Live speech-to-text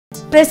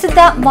പ്രസിദ്ധ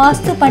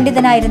വാസ്തു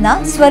പണ്ഡിതനായിരുന്ന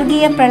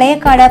സ്വർഗീയ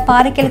പ്രളയക്കാട്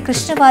പാറയ്ക്കൽ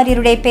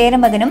കൃഷ്ണവാര്യരുടെ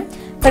പേരമകനും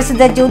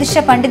പ്രസിദ്ധ ജ്യോതിഷ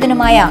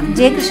പണ്ഡിതനുമായ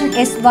ജയകൃഷ്ണൻ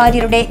എസ്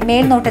വാര്യരുടെ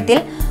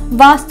മേൽനോട്ടത്തിൽ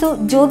വാസ്തു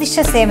ജ്യോതിഷ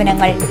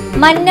സേവനങ്ങൾ.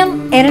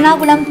 മന്നം,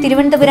 എറണാകുളം,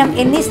 തിരുവനന്തപുരം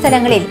എന്നീ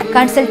സ്ഥലങ്ങളിൽ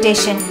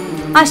കൺസൾട്ടേഷൻ.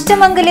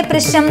 അഷ്ടമംഗല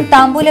പ്രശ്നം,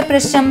 താമ്പൂല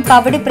പ്രശ്നം,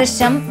 കവടി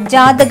പ്രശ്നം,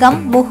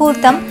 ജാതകം,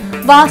 മുഹൂർത്തം,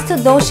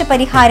 വാസ്തുദോഷ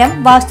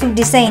പരിഹാരം, വാസ്തു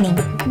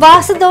ഡിസൈനിംഗ്.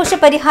 വാസ്തുദോഷ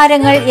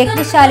പരിഹാരങ്ങൾ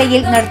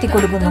യജ്ഞശാലയിൽ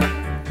നടത്തിക്കൊടുക്കുന്നു.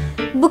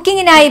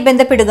 ബുക്കിംഗിനായി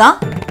ബന്ധപ്പെടുക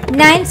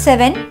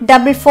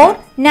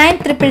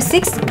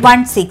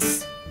 9744966616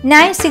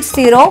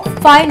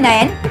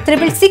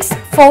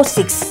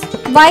 960596646.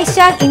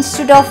 Vaishakh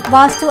institute of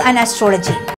vastu and astrology.